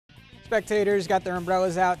spectators got their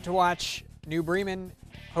umbrellas out to watch New Bremen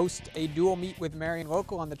host a dual meet with Marion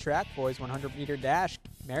Local on the track. Boys 100-meter dash.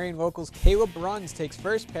 Marion Local's Caleb Bruns takes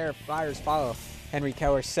first. Pair of flyers follow. Henry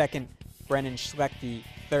Keller second. Brennan Schlechte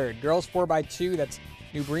third. Girls 4x2. That's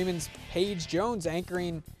New Bremen's Paige Jones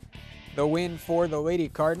anchoring the win for the Lady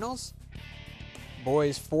Cardinals.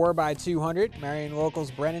 Boys 4x200. Marion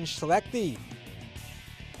Local's Brennan Schlechte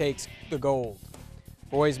takes the gold.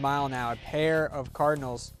 Boys mile now. A pair of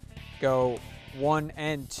Cardinals go 1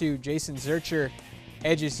 and 2. Jason Zurcher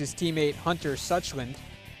edges his teammate Hunter Suchland.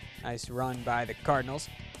 Nice run by the Cardinals.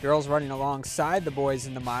 Girls running alongside the boys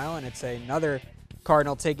in the mile, and it's another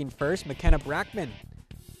Cardinal taking first. McKenna Brackman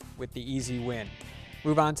with the easy win.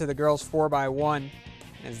 Move on to the girls 4x1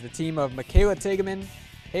 as the team of Michaela Tegeman,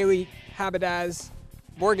 Haley Habadaz,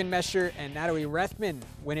 Morgan Mesher, and Natalie Rethman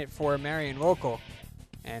win it for Marion Local.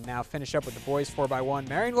 And now finish up with the boys 4x1.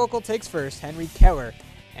 Marion Local takes first. Henry Keller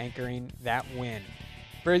anchoring that win.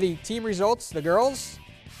 For the team results, the girls,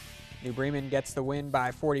 New Bremen gets the win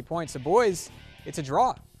by 40 points. The boys, it's a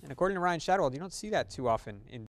draw. And according to Ryan Shadwell, you don't see that too often in